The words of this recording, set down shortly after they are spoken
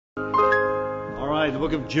All right, the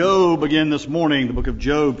book of Job again this morning. The book of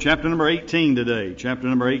Job, chapter number 18 today. Chapter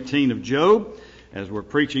number 18 of Job, as we're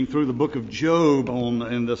preaching through the book of Job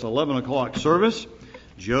in this 11 o'clock service.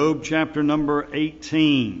 Job, chapter number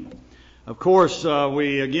 18. Of course,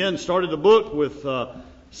 we again started the book with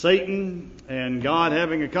Satan and God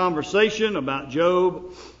having a conversation about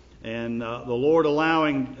Job, and the Lord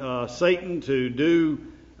allowing Satan to do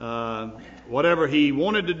whatever he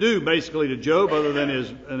wanted to do, basically, to Job, other than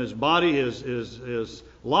his body, his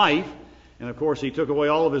life. And of course, he took away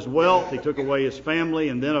all of his wealth, he took away his family,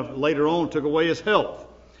 and then later on took away his health.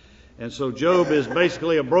 And so Job is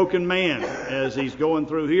basically a broken man as he's going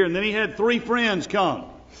through here. And then he had 3 friends come.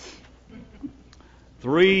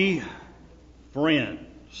 3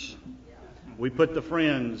 friends. We put the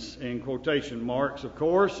friends in quotation marks, of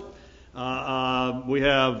course. We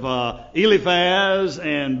have Eliphaz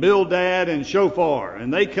and Bildad and Shofar,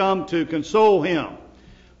 and they come to console him.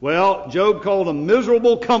 Well, Job called them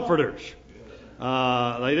miserable comforters.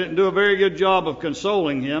 They didn't do a very good job of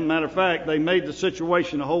consoling him. Matter of fact, they made the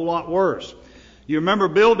situation a whole lot worse. You remember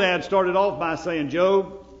Bildad started off by saying,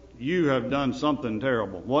 "Job, you have done something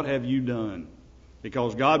terrible. What have you done?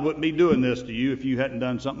 Because God wouldn't be doing this to you if you hadn't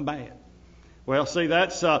done something bad." Well, see,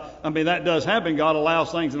 that does happen. God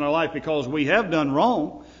allows things in our life because we have done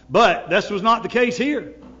wrong. But this was not the case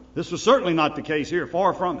here. This was certainly not the case here.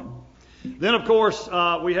 Far from it. Then, of course,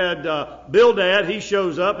 we had Bildad. He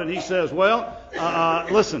shows up and he says, well,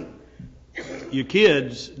 listen, your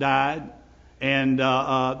kids died, and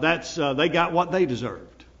they got what they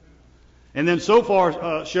deserved. And then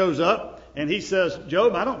Shofar shows up. And he says,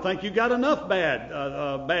 Job, I don't think you got enough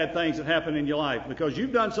bad things that happen in your life, because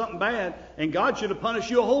you've done something bad, and God should have punished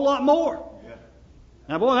you a whole lot more. Yeah.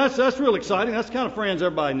 Now, boy, that's real exciting. That's the kind of friends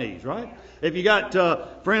everybody needs, right? If you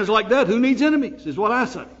got friends like that, who needs enemies, is what I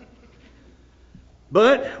say.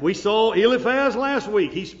 But we saw Eliphaz last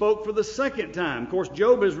week. He spoke for the second time. Of course,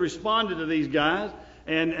 Job has responded to these guys,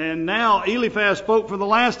 and now Eliphaz spoke for the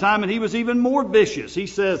last time, and he was even more vicious. He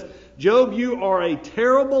says, Job, you are a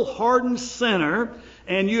terrible, hardened sinner,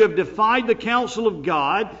 and you have defied the counsel of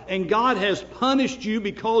God, and God has punished you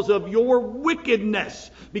because of your wickedness.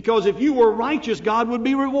 Because if you were righteous, God would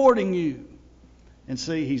be rewarding you. And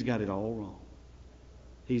see, he's got it all wrong.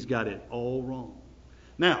 He's got it all wrong.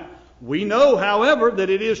 Now, we know, however, that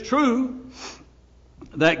it is true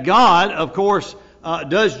that God, of course,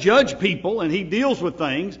 does judge people, and he deals with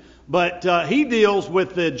things. But he deals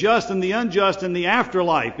with the just and the unjust in the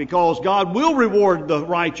afterlife, because God will reward the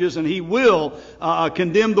righteous and he will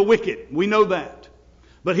condemn the wicked. We know that.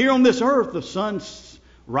 But here on this earth, the sun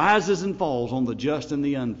rises and falls on the just and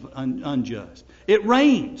the unjust. It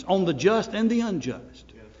rains on the just and the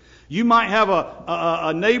unjust. You might have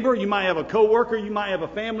a neighbor, you might have a coworker, you might have a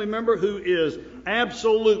family member who is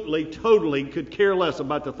absolutely, totally could care less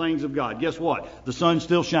about the things of God. Guess what? The sun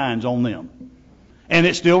still shines on them. And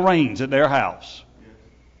it still rains at their house.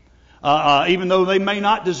 Even though they may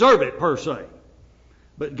not deserve it per se.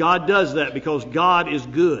 But God does that because God is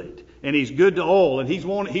good. And he's good to all. And he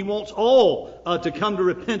wants all to come to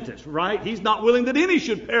repentance, right? He's not willing that any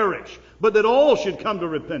should perish, but that all should come to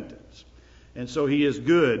repentance. And so he is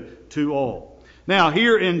good to all. Now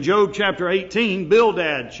here in Job chapter 18,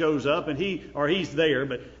 Bildad shows up, and he's there,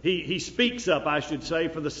 but he speaks up, I should say,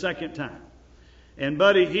 for the second time. And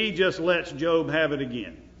buddy, he just lets Job have it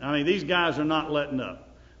again. I mean, these guys are not letting up.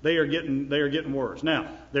 They are getting worse. Now,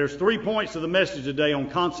 there's 3 points to the message today on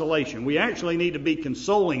consolation. We actually need to be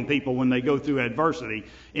consoling people when they go through adversity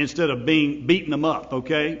instead of beating them up,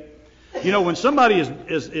 okay? You know, when somebody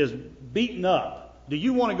is beaten up, do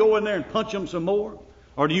you want to go in there and punch them some more?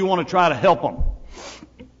 Or do you want to try to help them?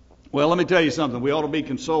 Well, let me tell you something. We ought to be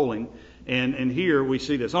consoling. And here we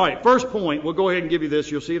see this. All right, first point, we'll go ahead and give you this.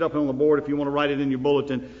 You'll see it up on the board if you want to write it in your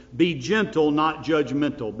bulletin. Be gentle, not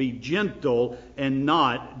judgmental. Be gentle and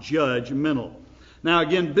not judgmental. Now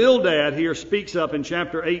again, Bildad here speaks up in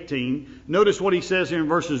chapter 18. Notice what he says here in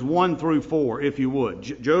verses 1 through 4, if you would.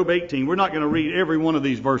 Job 18. We're not going to read every one of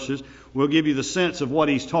these verses. We'll give you the sense of what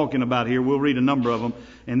he's talking about here. We'll read a number of them,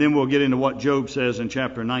 and then we'll get into what Job says in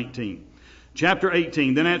chapter 19. Chapter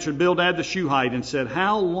 18, Then answered Bildad the Shuhite and said,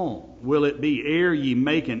 How long will it be ere ye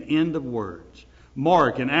make an end of words?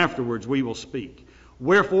 Mark, and afterwards we will speak.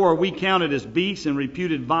 Wherefore are we counted as beasts and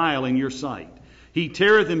reputed vile in your sight? He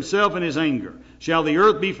teareth himself in his anger. Shall the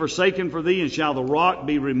earth be forsaken for thee, and shall the rock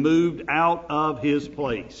be removed out of his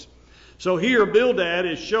place? So here Bildad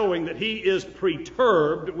is showing that he is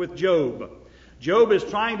perturbed with Job. Job is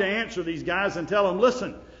trying to answer these guys and tell them,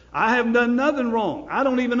 listen, I have done nothing wrong. I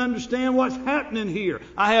don't even understand what's happening here.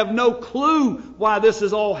 I have no clue why this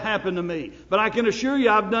has all happened to me. But I can assure you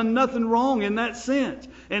I've done nothing wrong in that sense.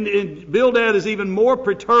 And Bildad is even more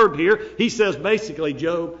perturbed here. He says basically,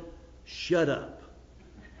 Job, shut up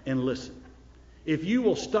and listen. If you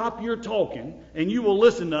will stop your talking and you will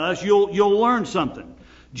listen to us, you'll learn something.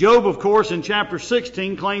 Job, of course, in chapter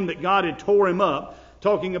 16 claimed that God had tore him up,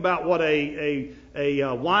 talking about what a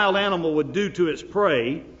wild animal would do to its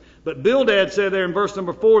prey. But Bildad said there in verse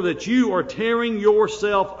number 4 that you are tearing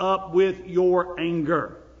yourself up with your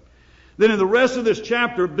anger. Then in the rest of this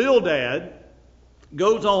chapter, Bildad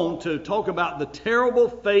goes on to talk about the terrible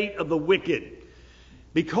fate of the wicked,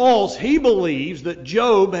 because he believes that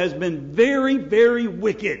Job has been very, very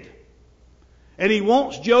wicked. And he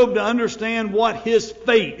wants Job to understand what his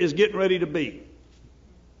fate is getting ready to be.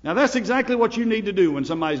 Now that's exactly what you need to do when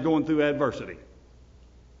somebody's going through adversity.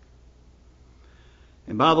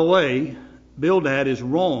 And by the way, Bildad is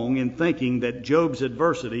wrong in thinking that Job's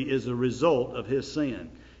adversity is a result of his sin.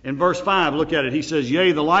 In verse 5, look at it. He says,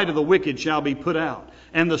 yea, the light of the wicked shall be put out,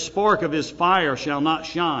 and the spark of his fire shall not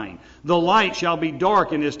shine. The light shall be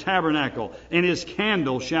dark in his tabernacle, and his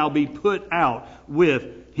candle shall be put out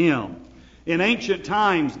with him. In ancient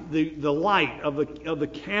times, the light of the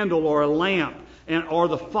candle or a lamp or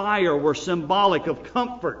the fire were symbolic of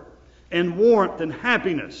comfort and warmth and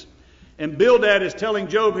happiness. And Bildad is telling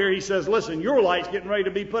Job here, he says, listen, your light's getting ready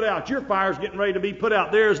to be put out. Your fire's getting ready to be put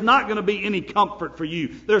out. There's not going to be any comfort for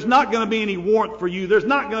you. There's not going to be any warmth for you. There's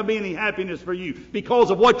not going to be any happiness for you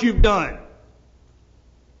because of what you've done.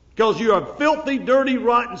 Because you're a filthy, dirty,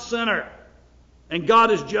 rotten sinner. And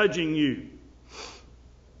God is judging you.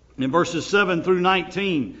 In verses 7 through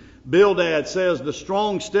 19, Bildad says the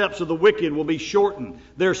strong steps of the wicked will be shortened.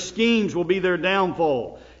 Their schemes will be their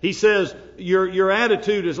downfall. He says your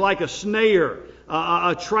attitude is like a snare,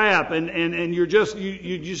 a trap, and you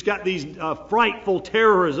just got these frightful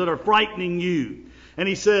terrors that are frightening you. And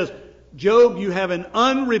he says, Job, you have an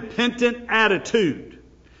unrepentant attitude,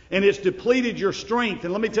 and it's depleted your strength.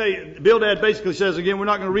 And let me tell you, Bildad basically says, again, we're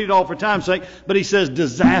not going to read it all for time's sake, but he says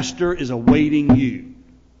disaster is awaiting you.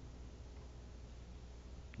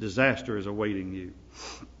 Disaster is awaiting you.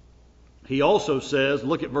 He also says,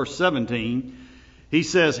 look at verse 17, he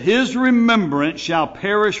says, his remembrance shall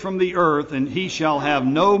perish from the earth, and he shall have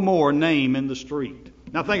no more name in the street.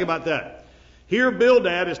 Now think about that. Here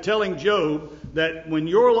Bildad is telling Job that when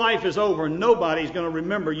your life is over, nobody's going to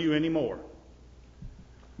remember you anymore.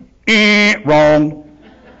 Wrong.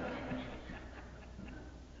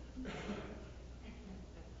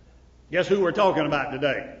 Guess who we're talking about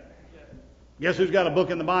today? Guess who's got a book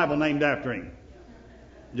in the Bible named after him?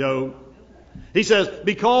 Job. He says,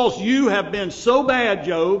 because you have been so bad,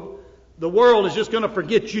 Job, the world is just going to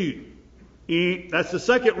forget you. That's the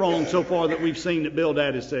second wrong so far that we've seen that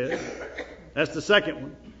Bildad has said. That's the second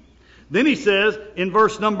one. Then he says in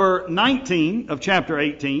verse number 19 of chapter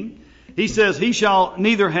 18, he says, he shall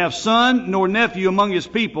neither have son nor nephew among his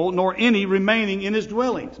people, nor any remaining in his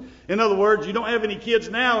dwellings. In other words, you don't have any kids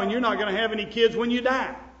now, and you're not going to have any kids when you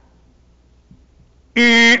die.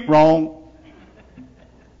 Wrong.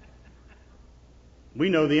 We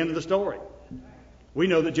know the end of the story. We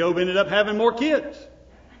know that Job ended up having more kids.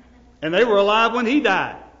 And they were alive when he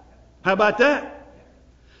died. How about that?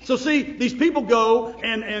 So see, these people go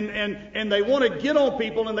and they want to get on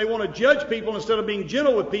people and they want to judge people instead of being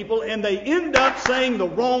gentle with people, and they end up saying the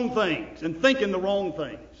wrong things and thinking the wrong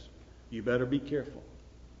things. You better be careful.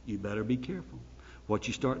 You better be careful what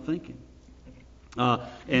you start thinking.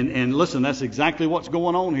 And listen, that's exactly what's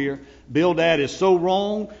going on here. Bildad is so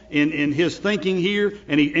wrong in his thinking here,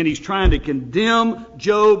 and he's trying to condemn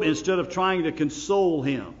Job instead of trying to console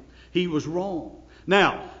him. He was wrong.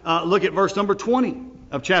 Now, look at verse number 20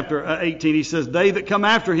 of chapter 18. He says, they that come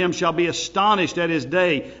after him shall be astonished at his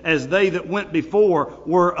day, as they that went before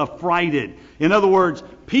were affrighted. In other words,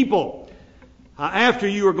 people after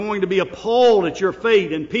you are going to be appalled at your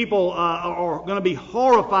fate, and people are going to be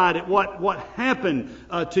horrified at what happened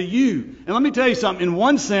to you. And let me tell you something. In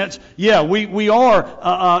one sense, yeah, we are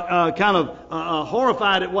kind of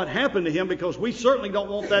horrified at what happened to him, because we certainly don't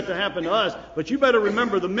want that to happen to us. But you better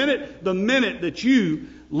remember, the minute that you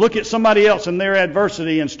look at somebody else in their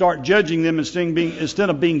adversity and start judging them instead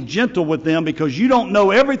of being gentle with them, because you don't know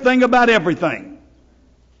everything about everything.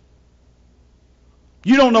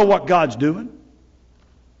 You don't know what God's doing.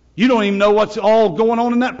 You don't even know what's all going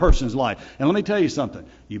on in that person's life. And let me tell you something.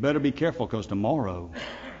 You better be careful, because tomorrow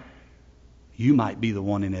you might be the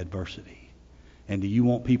one in adversity. And do you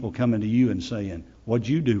want people coming to you and saying, what'd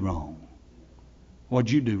you do wrong?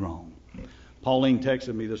 What'd you do wrong? Pauline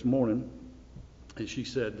texted me this morning, And she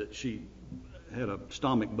said that she had a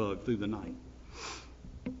stomach bug through the night.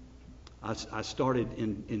 I started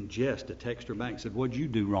in jest to text her back and said, "What'd you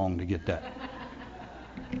do wrong to get that?"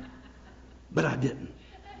 But I didn't.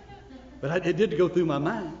 But it did go through my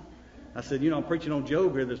mind. I said, I'm preaching on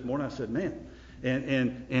Job here this morning. I said, man.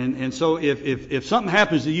 And so if something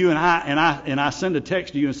happens to you and I send a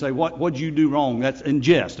text to you and say, what'd you do wrong? That's in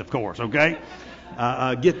jest, of course, okay?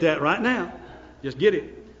 Get that right now. Just get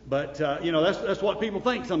it. But, that's what people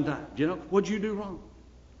think sometimes. What'd you do wrong?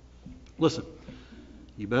 Listen,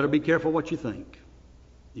 you better be careful what you think.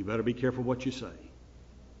 You better be careful what you say.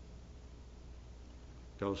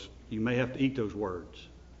 Because you may have to eat those words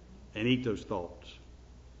and eat those thoughts.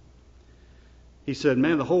 He said,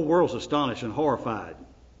 man, the whole world's astonished and horrified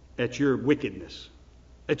at your wickedness.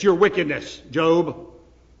 At your wickedness, Job.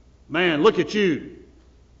 Man, look at you.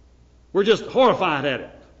 We're just horrified at it.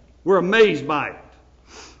 We're amazed by it.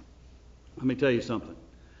 Let me tell you something.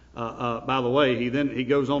 By the way, he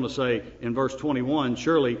goes on to say in verse 21,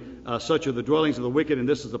 surely such are the dwellings of the wicked, and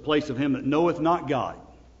this is the place of him that knoweth not God.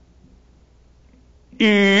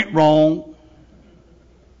 Wrong.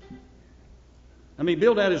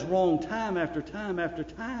 Bildad is wrong time after time after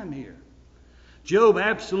time here. Job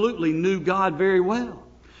absolutely knew God very well.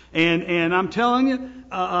 And I'm telling you,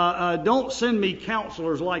 don't send me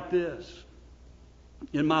counselors like this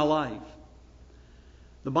in my life.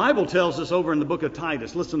 The Bible tells us over in the book of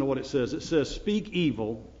Titus, listen to what it says. It says, speak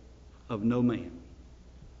evil of no man.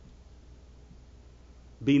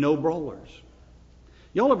 Be no brawlers.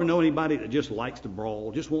 Y'all ever know anybody that just likes to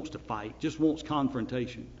brawl, just wants to fight, just wants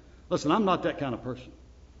confrontation? Listen, I'm not that kind of person.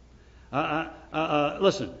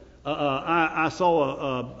 Listen, I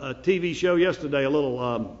saw a TV show yesterday,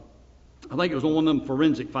 I think it was on one of them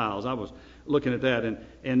forensic files. I was looking at that,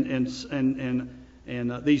 and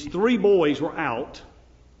these three boys were out,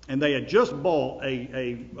 and they had just bought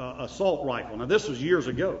a assault rifle. Now this was years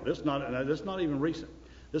ago. This is not even recent.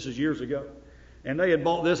 This is years ago. And they had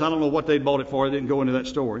bought this. I don't know what they'd bought it for. I didn't go into that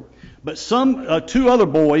story. But two other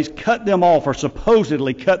boys cut them off, or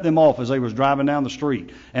supposedly cut them off as they was driving down the street.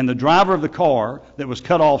 And the driver of the car that was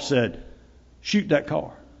cut off said, shoot that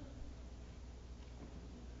car.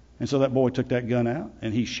 And so that boy took that gun out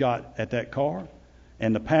and he shot at that car.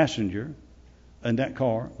 And the passenger in that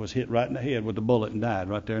car was hit right in the head with the bullet and died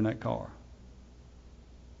right there in that car.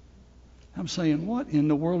 I'm saying, what in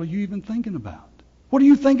the world are you even thinking about? What are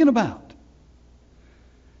you thinking about?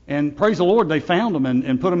 And praise the Lord, they found him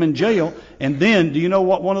and put him in jail. And then, do you know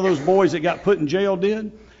what one of those boys that got put in jail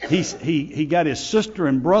did? He got his sister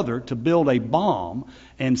and brother to build a bomb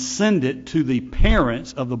and send it to the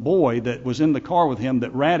parents of the boy that was in the car with him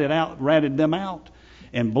that ratted them out,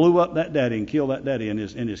 and blew up that daddy and killed that daddy in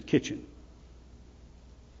his kitchen.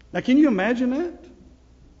 Now, can you imagine that?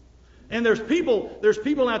 And there's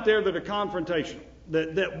people out there that are confrontational.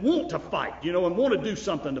 That want to fight, and want to do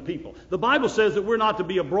something to people. The Bible says that we're not to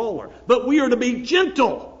be a brawler, but we are to be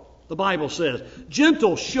gentle, the Bible says.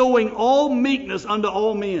 Gentle, showing all meekness unto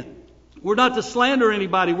all men. We're not to slander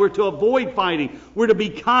anybody. We're to avoid fighting. We're to be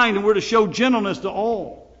kind, and we're to show gentleness to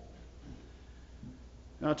all.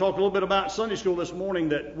 Now, I talked a little bit about Sunday school this morning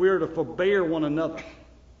that we're to forbear one another.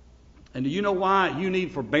 And do you know why you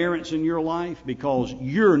need forbearance in your life? Because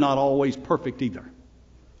you're not always perfect either.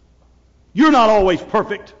 You're not always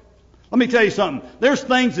perfect. Let me tell you something. There's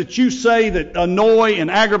things that you say that annoy and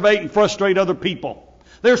aggravate and frustrate other people.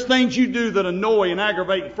 There's things you do that annoy and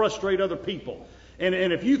aggravate and frustrate other people. And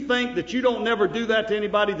if you think that you don't never do that to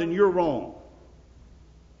anybody, then you're wrong.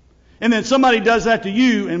 And then somebody does that to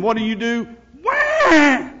you, and what do?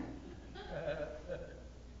 Wah!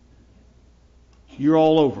 You're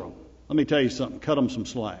all over them. Let me tell you something. Cut them some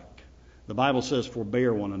slack. The Bible says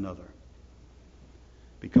forbear one another.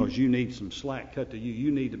 Because you need some slack cut to you.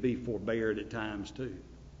 You need to be forbeared at times too.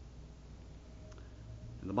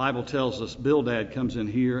 And the Bible tells us Bildad comes in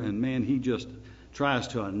here and man, he just tries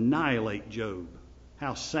to annihilate Job.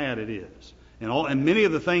 How sad it is. And many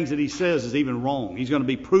of the things that he says is even wrong. He's going to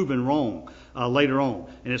be proven wrong later on.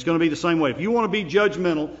 And it's going to be the same way. If you want to be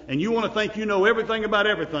judgmental and you want to think you know everything about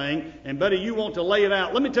everything, and buddy, you want to lay it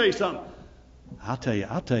out, let me tell you something. I'll tell you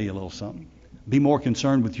a little something. Be more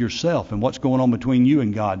concerned with yourself and what's going on between you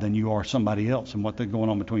and God than you are somebody else and what's going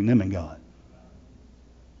on between them and God.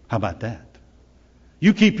 How about that?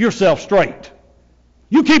 You keep yourself straight.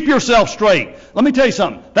 You keep yourself straight. Let me tell you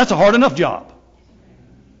something. That's a hard enough job.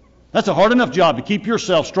 That's a hard enough job to keep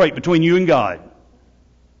yourself straight between you and God.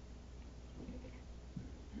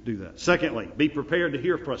 Do that. Secondly, be prepared to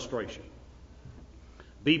hear frustration.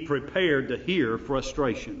 Be prepared to hear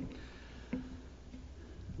frustration.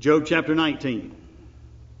 Job chapter 19.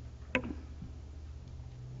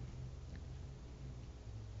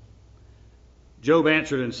 Job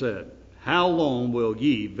answered and said, how long will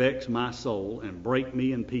ye vex my soul and break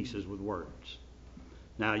me in pieces with words?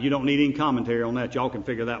 Now, you don't need any commentary on that. Y'all can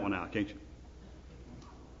figure that one out, can't you?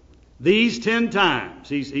 These 10 times,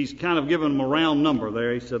 he's kind of given them a round number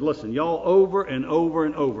there. He said, listen, y'all, over and over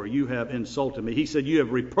and over, you have insulted me. He said, you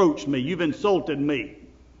have reproached me. You've insulted me.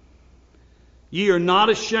 Ye are not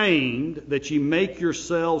ashamed that ye make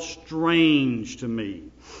yourselves strange to me.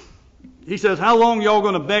 He says, how long y'all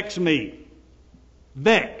going to vex me?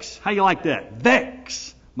 Vex. How you like that?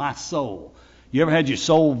 Vex my soul. You ever had your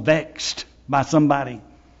soul vexed by somebody?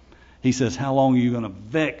 He says, how long are you going to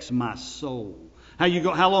vex my soul? How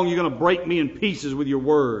long are you going to break me in pieces with your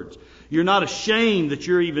words? You're not ashamed that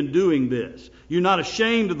you're even doing this. You're not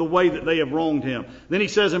ashamed of the way that they have wronged him. Then he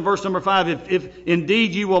says in verse number 5, if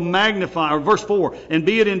indeed you will magnify, or verse 4, and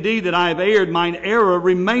be it indeed that I have erred, mine error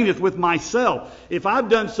remaineth with myself. If I've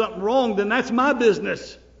done something wrong, then that's my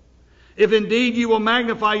business. If indeed you will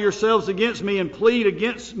magnify yourselves against me and plead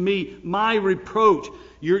against me my reproach.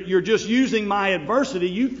 You're just using my adversity.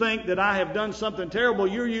 You think that I have done something terrible.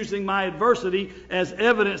 You're using my adversity as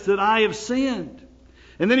evidence that I have sinned.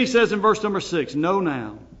 And then he says in verse number 6, know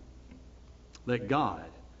now that God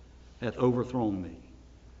hath overthrown me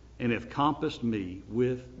and hath compassed me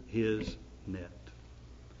with his net.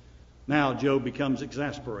 Now Job becomes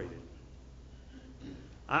exasperated.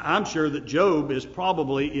 I'm sure that Job is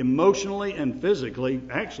probably emotionally and physically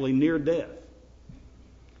actually near death.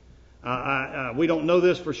 We don't know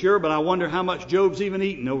this for sure, but I wonder how much Job's even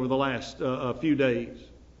eaten over the last few days.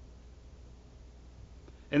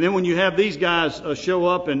 And then when you have these guys show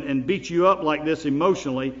up and beat you up like this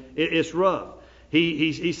emotionally, it's rough.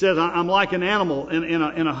 He says, I'm like an animal in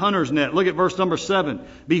a hunter's net. Look at verse number 7.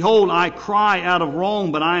 Behold, I cry out of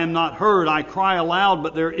wrong, but I am not heard. I cry aloud,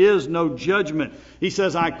 but there is no judgment. He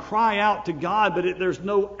says, I cry out to God, but there's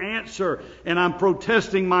no answer, and I'm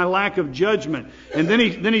protesting my lack of judgment. And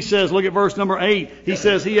then he says, look at verse number 8. He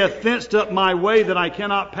says, he hath fenced up my way that I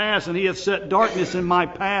cannot pass, and he hath set darkness in my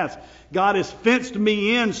path. God has fenced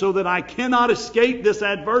me in so that I cannot escape this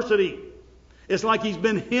adversity. It's like he's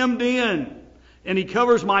been hemmed in. And he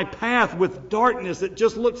covers my path with darkness. It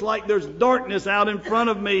just looks like there's darkness out in front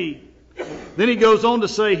of me. Then he goes on to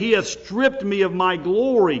say, he hath stripped me of my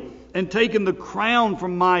glory and taken the crown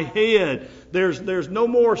from my head. There's no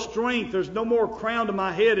more strength. There's no more crown to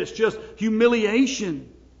my head. It's just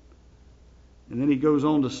humiliation. And then he goes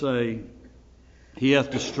on to say, he hath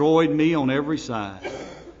destroyed me on every side,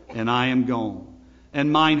 and I am gone.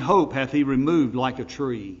 And mine hope hath he removed like a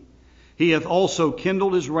tree. He hath also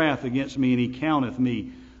kindled his wrath against me, and he counteth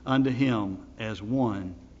me unto him as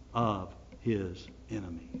one of his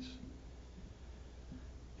enemies.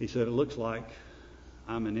 He said, it looks like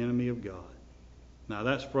I'm an enemy of God. Now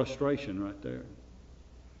that's frustration right there.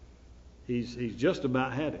 He's just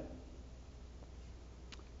about had it.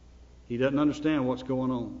 He doesn't understand what's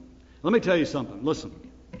going on. Let me tell you something. Listen,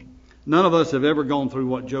 none of us have ever gone through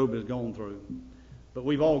what Job has gone through, but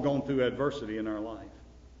we've all gone through adversity in our life.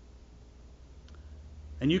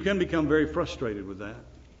 And you can become very frustrated with that.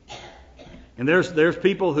 And there's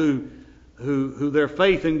people who their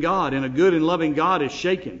faith in God, in a good and loving God, is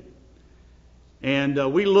shaken.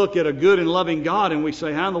 And we look at a good and loving God and we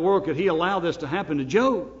say, how in the world could he allow this to happen to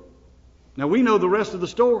Job? Now we know the rest of the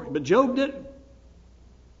story, but Job didn't.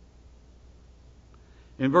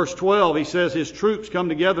 In verse 12, he says, his troops come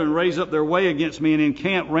together and raise up their way against me and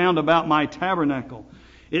encamp round about my tabernacle.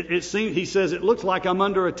 It seems, he says, it looks like I'm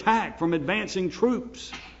under attack from advancing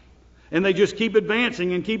troops. And they just keep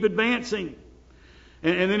advancing and keep advancing.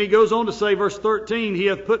 And then he goes on to say, verse 13, he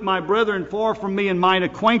hath put my brethren far from me, and mine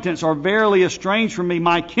acquaintance are verily estranged from me.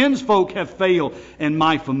 My kinsfolk have failed, and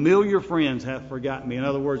my familiar friends have forgotten me. In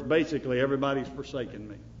other words, basically, everybody's forsaken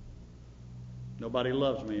me. Nobody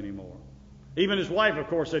loves me anymore. Even his wife, of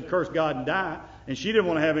course, said, curse God and die. And she didn't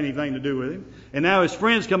want to have anything to do with him. And now his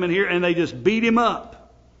friends come in here and they just beat him up.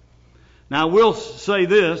 Now, I will say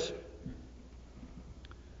this.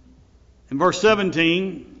 In verse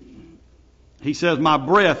 17, he says, my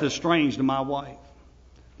breath is strange to my wife.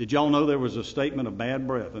 Did y'all know there was a statement of bad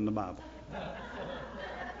breath in the Bible?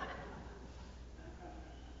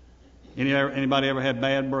 Anybody ever had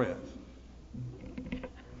bad breath?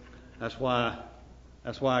 That's why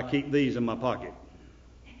I keep these in my pocket.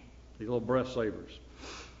 These little breath savers.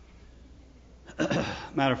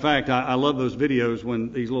 Matter of fact, I love those videos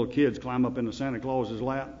when these little kids climb up into Santa Claus's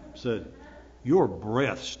lap and said, your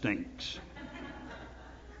breath stinks.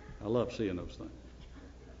 I love seeing those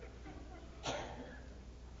things.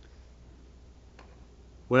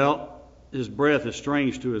 Well, his breath is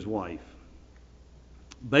strange to his wife.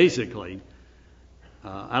 Basically,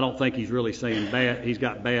 I don't think he's really saying bad. He's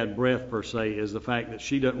got bad breath per se. Is the fact that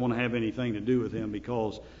she doesn't want to have anything to do with him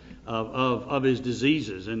because of his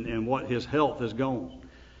diseases and what his health has gone,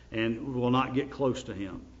 and will not get close to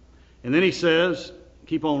him. And then he says,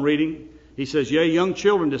 keep on reading. He says, yea, young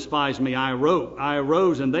children despise me. I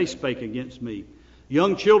arose and they spake against me.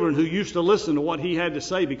 Young children who used to listen to what he had to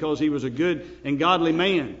say because he was a good and godly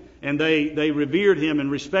man, and they revered him and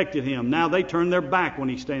respected him. Now they turn their back when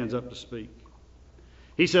he stands up to speak.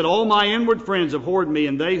 He said, all my inward friends abhorred me,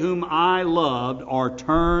 and they whom I loved are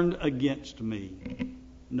turned against me.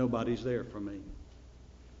 Nobody's there for me.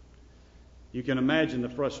 You can imagine the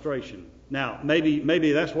frustration. Now,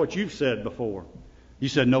 maybe that's what you've said before. You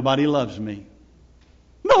said, nobody loves me.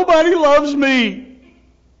 Nobody loves me.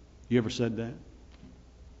 You ever said that?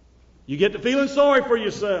 You get to feeling sorry for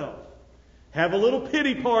yourself. Have a little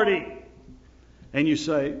pity party. And you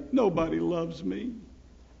say, nobody loves me.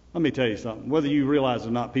 Let me tell you something. Whether you realize it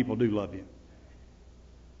or not, people do love you.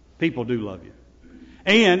 People do love you.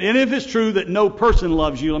 And if it's true that no person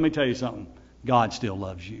loves you, let me tell you something. God still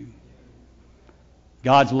loves you.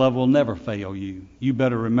 God's love will never fail you. You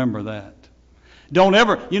better remember that. Don't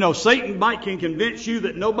ever, Satan can convince you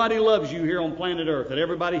that nobody loves you here on planet Earth, that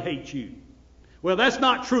everybody hates you. Well, that's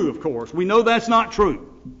not true, of course. We know that's not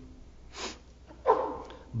true.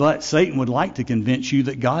 But Satan would like to convince you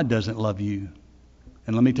that God doesn't love you.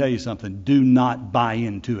 And let me tell you something. Do not buy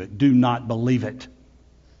into it. Do not believe it.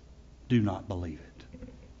 Do not believe it.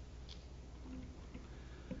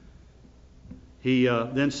 He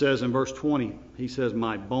then says in verse 20, he says,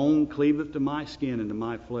 my bone cleaveth to my skin and to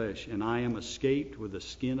my flesh, and I am escaped with the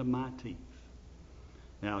skin of my teeth.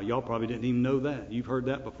 Now, y'all probably didn't even know that. You've heard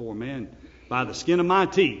that before. Man, by the skin of my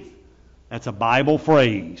teeth. That's a Bible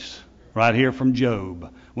phrase right here from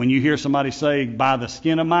Job. When you hear somebody say, by the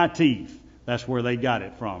skin of my teeth, that's where they got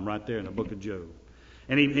it from, right there in the book of Job.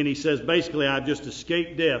 And he says, basically, I've just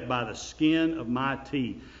escaped death by the skin of my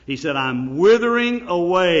teeth. He said, I'm withering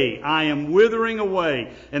away. I am withering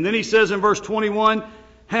away. And then he says in verse 21,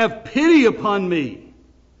 have pity upon me.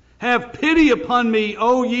 Have pity upon me,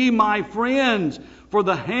 O ye my friends, for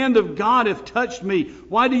the hand of God hath touched me.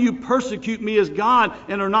 Why do you persecute me as God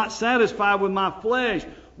and are not satisfied with my flesh?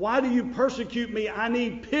 Why do you persecute me? I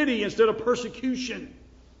need pity instead of persecution.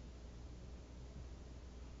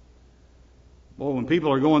 Boy, when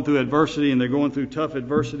people are going through adversity and they're going through tough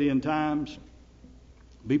adversity in times,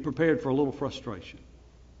 be prepared for a little frustration.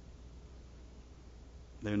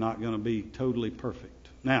 They're not going to be totally perfect.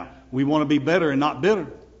 Now, we want to be better and not bitter,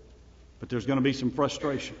 but there's going to be some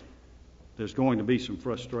frustration. There's going to be some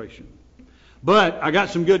frustration. But I got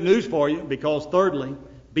some good news for you, because thirdly,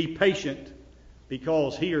 be patient,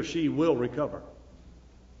 because he or she will recover.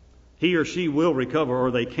 He or she will recover, or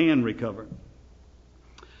they can recover.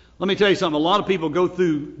 Let me tell you something. A lot of people go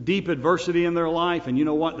through deep adversity in their life, and you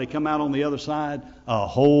know what? They come out on the other side a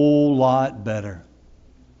whole lot better.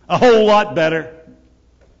 A whole lot better.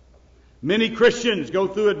 Many Christians go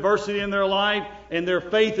through adversity in their life, and their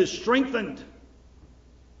faith is strengthened.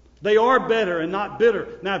 They are better and not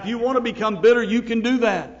bitter. Now, if you want to become bitter, you can do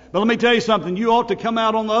that. But let me tell you something. You ought to come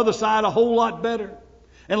out on the other side a whole lot better.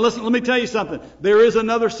 And listen, let me tell you something. There is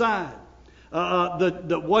another side.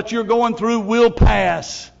 What you're going through will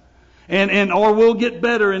pass. Or will get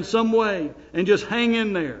better in some way. And just hang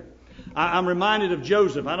in there. I'm reminded of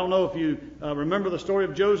Joseph. I don't know if you remember the story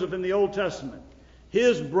of Joseph in the Old Testament.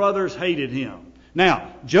 His brothers hated him.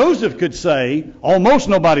 Now, Joseph could say, almost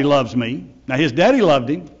nobody loves me. Now, his daddy loved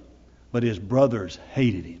him, but his brothers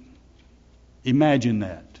hated him. Imagine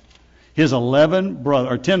that. His 10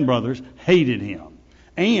 brothers hated him.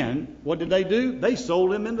 And what did they do? They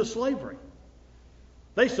sold him into slavery.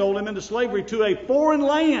 They sold him into slavery to a foreign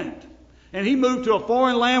land. And he moved to a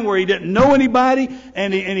foreign land where he didn't know anybody,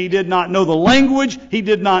 and he did not know the language. He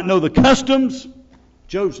did not know the customs.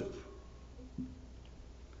 Joseph.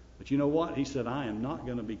 But you know what? He said, I am not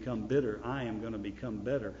going to become bitter. I am going to become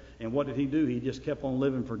better. And what did he do? He just kept on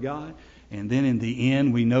living for God. And then in the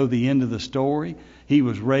end, we know the end of the story. He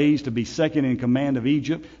was raised to be second in command of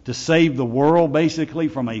Egypt, to save the world basically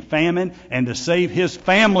from a famine, and to save his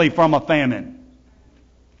family from a famine.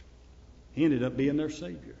 He ended up being their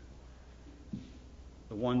Savior.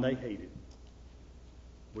 The one they hated,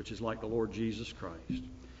 which is like the Lord Jesus Christ.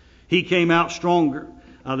 He came out stronger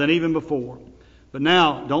than even before. But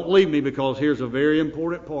now, don't leave me, because here's a very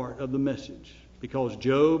important part of the message. Because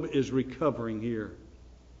Job is recovering here.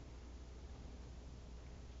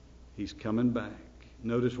 He's coming back.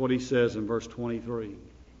 Notice what he says in verse 23.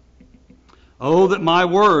 Oh, that my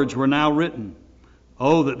words were now written.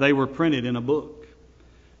 Oh, that they were printed in a book.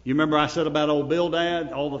 You remember I said about old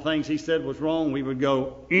Bildad, all the things he said was wrong. We would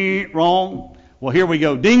go, wrong. Well, here we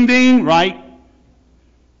go. Ding, ding, right.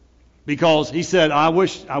 Because he said, I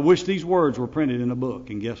wish these words were printed in a book.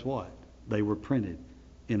 And guess what? They were printed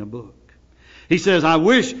in a book. He says, I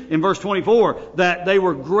wish, in verse 24, that they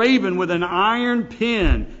were graven with an iron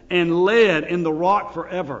pen and lead in the rock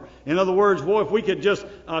forever. In other words, boy, if we could just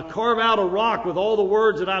carve out a rock with all the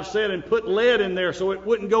words that I've said and put lead in there so it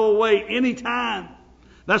wouldn't go away any time.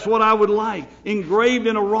 That's what I would like, engraved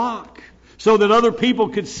in a rock, so that other people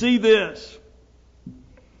could see this.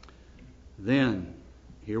 Then,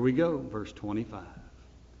 here we go, verse 25.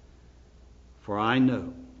 For I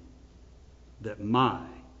know that my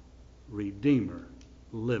Redeemer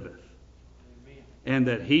liveth, and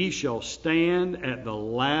that he shall stand at the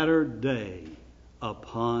latter day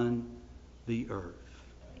upon the earth.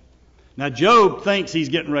 Now, Job thinks he's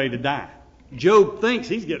getting ready to die. Job thinks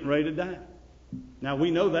he's getting ready to die. Now,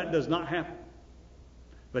 we know that does not happen.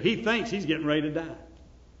 But he thinks he's getting ready to die.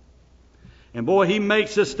 And boy, he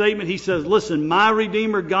makes this statement. He says, listen, my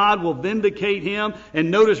Redeemer God will vindicate him.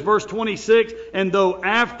 And notice verse 26, and though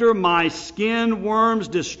after my skin worms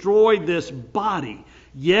destroy this body,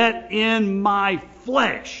 yet in my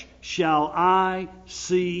flesh shall I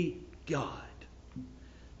see God.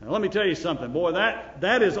 Now let me tell you something, boy,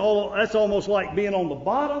 that's almost like being on the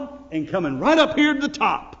bottom and coming right up here to the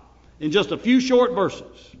top in just a few short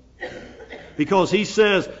verses. Because he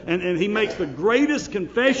says, and he makes the greatest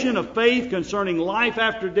confession of faith concerning life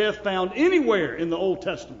after death found anywhere in the Old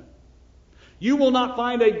Testament. You will not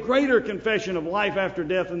find a greater confession of life after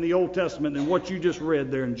death in the Old Testament than what you just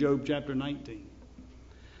read there in Job chapter 19.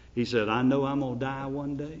 He said, I know I'm going to die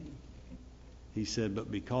one day. He said,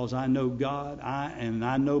 but because I know God and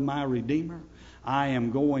I know my Redeemer, I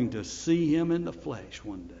am going to see him in the flesh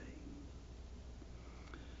one day.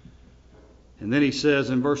 And then he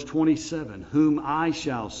says in verse 27, whom I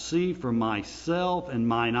shall see for myself, and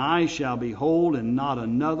mine eyes shall behold, and not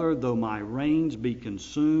another, though my reins be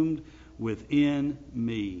consumed within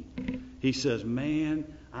me. He says, man,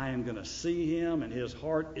 I am going to see him, and his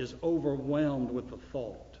heart is overwhelmed with the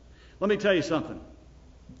thought. Let me tell you something.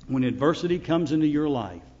 When adversity comes into your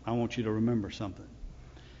life, I want you to remember something.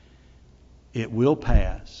 It will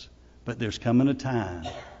pass, but there's coming a time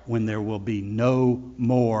when there will be no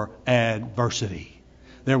more adversity.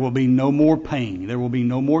 There will be no more pain. There will be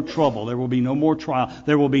no more trouble. There will be no more trial.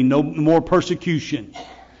 There will be no more persecution.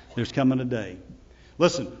 There's coming a day.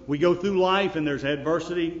 Listen, we go through life and there's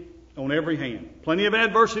adversity on every hand. Plenty of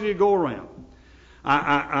adversity to go around.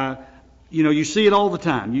 You see it all the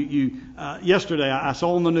time. Yesterday I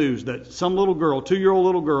saw on the news that some little girl, 2-year-old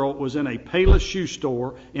little girl, was in a Payless shoe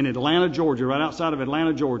store in Atlanta, Georgia, right outside of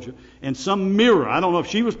Atlanta, Georgia, and some mirror, I don't know if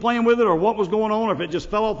she was playing with it or what was going on, or if it just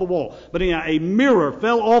fell off the wall, but anyhow, a mirror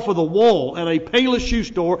fell off of the wall at a Payless shoe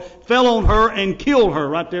store, fell on her and killed her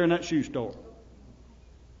right there in that shoe store.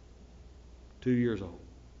 2 years old.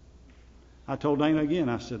 I told Dana again,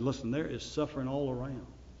 I said, listen, there is suffering all around.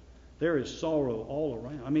 There is sorrow all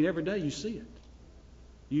around. I mean, every day you see it.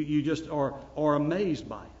 You just are amazed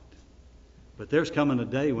by it. But there's coming a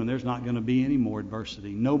day when there's not going to be any more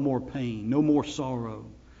adversity, no more pain, no more sorrow.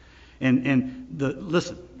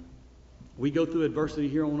 Listen, we go through adversity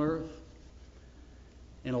here on earth,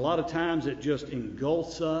 and a lot of times it just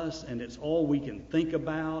engulfs us, and it's all we can think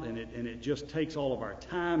about, and it just takes all of our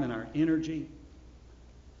time and our energy.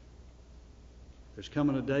 There's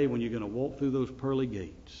coming a day when you're going to walk through those pearly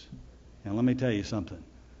gates. And let me tell you something.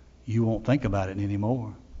 You won't think about it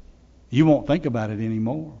anymore. You won't think about it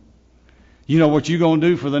anymore. You know what you're going to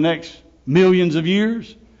do for the next millions of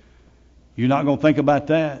years? You're not going to think about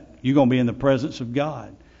that. You're going to be in the presence of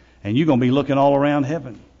God. And you're going to be looking all around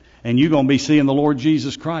heaven. And you're going to be seeing the Lord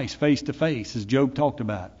Jesus Christ face to face, as Job talked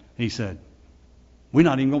about. He said, we're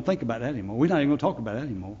not even going to think about that anymore. We're not even going to talk about that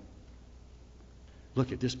anymore.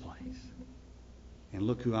 Look at this place. And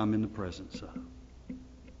look who I'm in the presence of.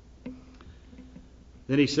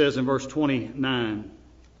 Then he says in verse 29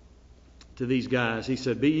 to these guys, he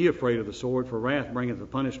said, be ye afraid of the sword, for wrath bringeth the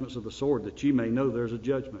punishments of the sword, that ye may know there's a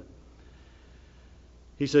judgment.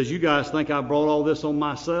 He says, you guys think I brought all this on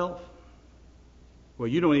myself? Well,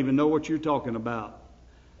 you don't even know what you're talking about.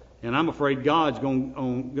 And I'm afraid God's going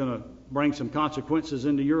to bring some consequences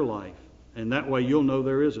into your life. And that way you'll know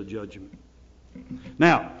there is a judgment.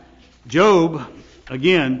 Now, Job,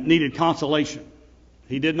 again, needed consolation.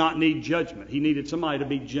 He did not need judgment. He needed somebody to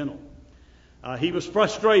be gentle. He was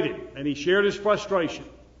frustrated, and he shared his frustration.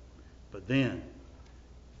 But then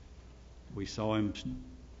we saw him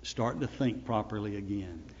starting to think properly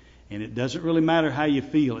again. And it doesn't really matter how you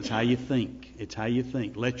feel, it's how you think. It's how you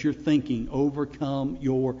think. Let your thinking overcome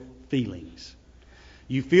your feelings.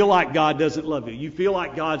 You feel like God doesn't love you. You feel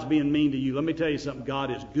like God's being mean to you. Let me tell you something. God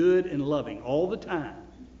is good and loving all the time.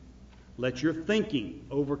 Let your thinking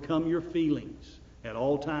overcome your feelings at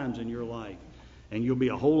all times in your life. And you'll be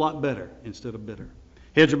a whole lot better instead of bitter.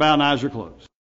 Heads are bowed and eyes are closed.